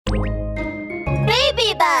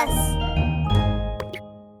omnibus!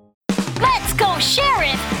 Let's go,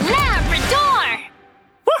 Sheriff Labrador!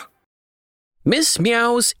 Miss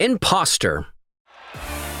Meow's Imposter.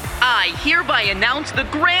 I hereby announce the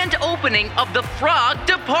grand opening of the Frog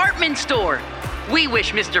Department Store. We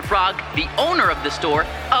wish Mr. Frog, the owner of the store,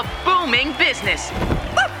 a booming business.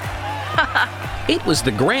 It was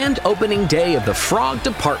the grand opening day of the Frog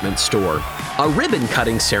Department Store. A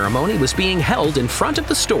ribbon-cutting ceremony was being held in front of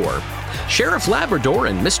the store. Sheriff Labrador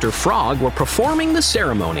and Mr. Frog were performing the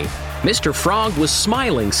ceremony. Mr. Frog was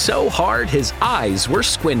smiling so hard his eyes were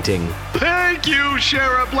squinting. Thank you,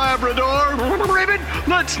 Sheriff Labrador. Ribbon,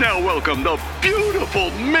 let's now welcome the beautiful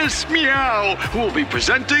Miss Meow, who will be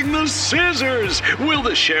presenting the scissors. Will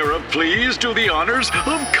the sheriff please do the honors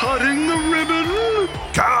of cutting the ribbon?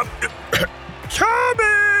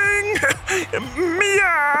 Coming!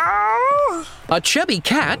 Meow! A chubby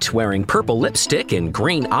cat wearing purple lipstick and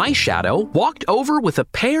green eyeshadow walked over with a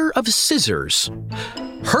pair of scissors.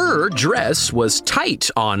 Her dress was tight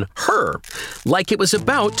on her, like it was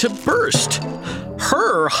about to burst.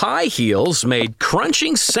 Her high heels made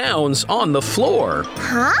crunching sounds on the floor.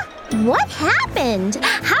 Huh? What happened?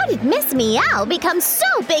 How did Miss Meow become so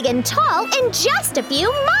big and tall in just a few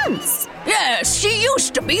months? Yes, she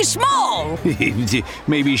used to be small.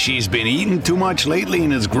 Maybe she's been eating too much lately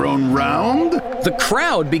and has grown round? The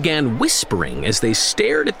crowd began whispering as they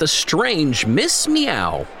stared at the strange Miss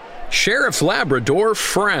Meow. Sheriff Labrador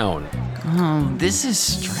frowned. Oh, this is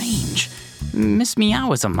strange. Miss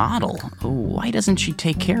Meow is a model. Why doesn't she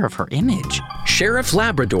take care of her image? Sheriff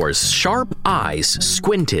Labrador's sharp eyes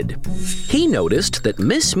squinted. He noticed that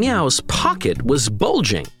Miss Meow's pocket was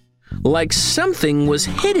bulging, like something was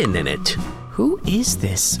hidden in it. Who is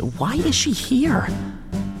this? Why is she here?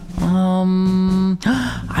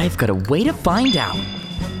 I've got a way to find out.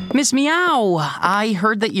 Miss Meow, I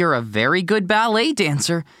heard that you're a very good ballet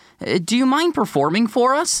dancer. Do you mind performing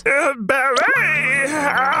for us? Ballet?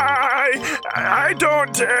 I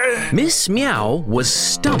don't... Miss Meow was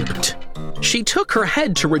stumped. She took her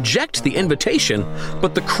head to reject the invitation,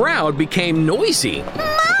 but the crowd became noisy.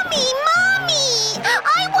 Mommy!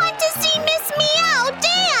 I want to see Miss Meow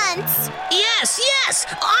dance! Yes,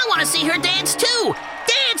 I want to see her dance too.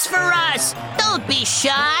 Dance for us. Don't be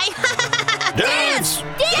shy. Dance!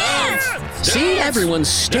 Seeing everyone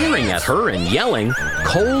staring at her and yelling,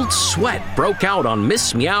 cold sweat broke out on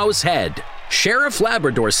Miss Meow's head. Sheriff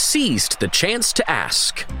Labrador seized the chance to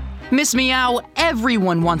ask. Miss Meow,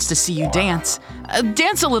 everyone wants to see you dance.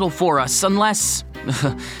 Dance a little for us, unless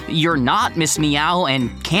you're not Miss Meow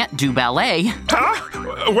and can't do ballet. Huh?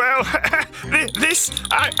 Well,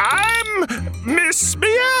 I'm Miss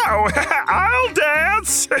Meow. I'll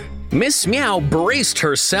dance. Miss Meow braced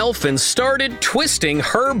herself and started twisting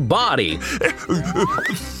her body.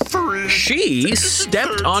 She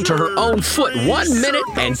stepped onto her own foot 1 minute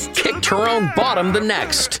and kicked her own bottom the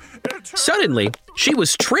next. Suddenly, she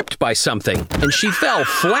was tripped by something and she fell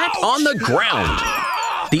flat on the ground.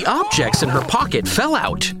 The objects in her pocket fell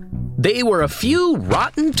out. They were a few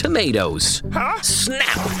rotten tomatoes. Huh?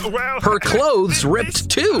 Snap! Well, Her clothes ripped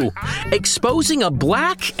too, exposing a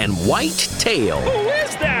black and white tail. who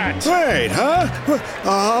is that? Wait,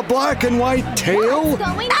 huh? A black and white tail?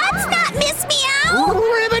 That's not Miss Meow!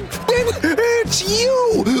 Ribbon, it's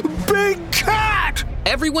you, big cat!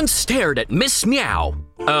 Everyone stared at Miss Meow.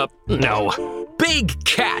 No. Big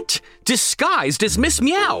Cat, disguised as Miss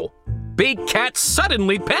Meow. Big Cat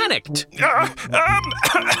suddenly panicked.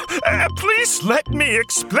 Please let me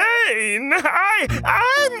explain.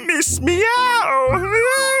 I'm Miss Meow.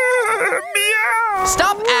 Meow.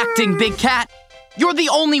 Stop acting, Big Cat. You're the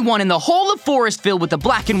only one in the whole of Forestville with a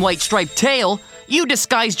black and white striped tail. You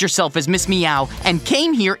disguised yourself as Miss Meow and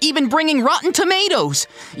came here even bringing rotten tomatoes.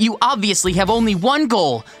 You obviously have only one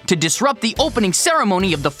goal, to disrupt the opening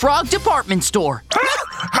ceremony of the Frog Department Store.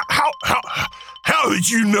 How did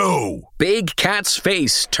you know? Big Cat's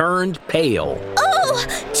face turned pale. Oh,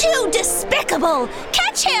 too despicable!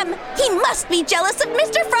 Catch him! He must be jealous of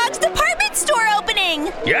Mr. Frog's department store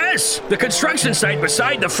opening! Yes, the construction site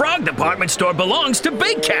beside the Frog Department Store belongs to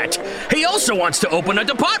Big Cat. He also wants to open a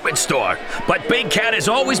department store, but Big Cat has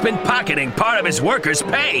always been pocketing part of his workers'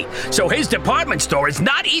 pay, so his department store is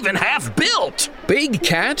not even half built. Big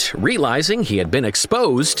Cat, realizing he had been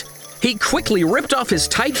exposed, he quickly ripped off his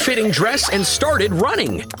tight-fitting dress and started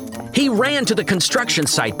running. He ran to the construction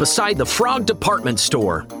site beside the Frog Department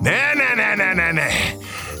Store. Nah.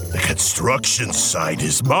 The construction site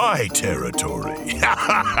is my territory.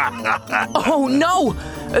 Oh no!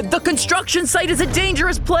 The construction site is a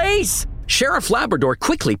dangerous place! Sheriff Labrador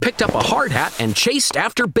quickly picked up a hard hat and chased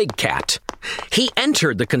after Big Cat. He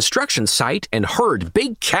entered the construction site and heard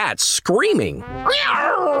Big Cat screaming.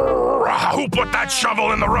 Who put that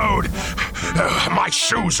shovel in the road? My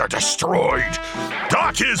shoes are destroyed.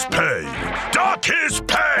 Dock his pay. Dock his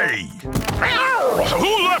pay.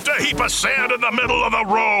 Who left a heap of sand in the middle of the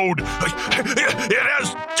road? It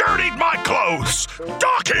has dirtied my clothes.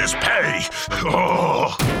 Dock his pay.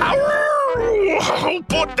 Who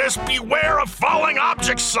put this beware of falling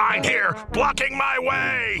objects sign here, blocking my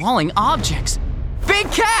way? Falling objects? Big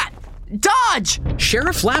Cat! Dodge!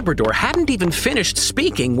 Sheriff Labrador hadn't even finished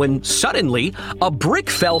speaking when suddenly a brick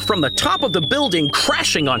fell from the top of the building,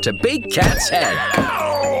 crashing onto Big Cat's head.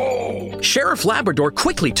 Sheriff Labrador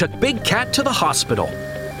quickly took Big Cat to the hospital.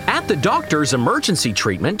 At the doctor's emergency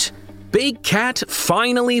treatment, Big Cat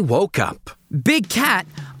finally woke up. Big Cat,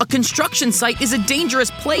 a construction site is a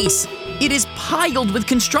dangerous place. It is piled with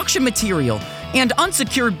construction material, and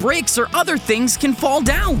unsecured bricks or other things can fall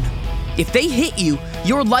down. If they hit you,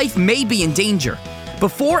 your life may be in danger.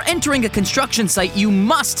 Before entering a construction site, you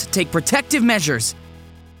must take protective measures.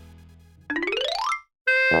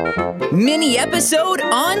 Mini episode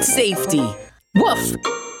on safety. Woof.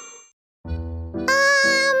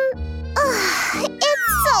 It's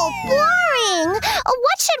so boring.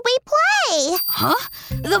 What should we play? Huh?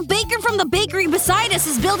 The baker from the bakery beside us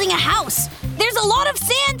is building a house. There's a lot of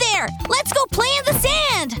sand there. Let's go play in the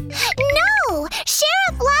sand. No!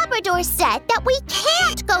 Sheriff Labrador said that we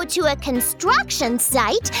can't go to a construction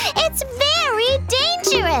site. It's very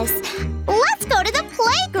dangerous. Let's go to the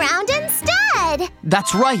playground instead.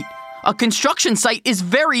 That's right. A construction site is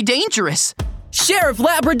very dangerous. Sheriff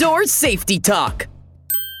Labrador's Safety Talk.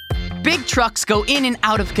 Big trucks go in and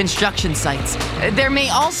out of construction sites. There may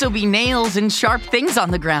also be nails and sharp things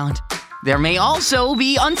on the ground. There may also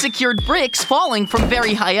be unsecured bricks falling from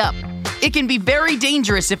very high up. It can be very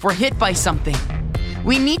dangerous if we're hit by something.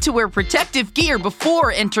 We need to wear protective gear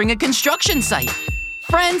before entering a construction site.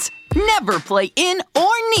 Friends, never play in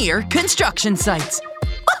or near construction sites.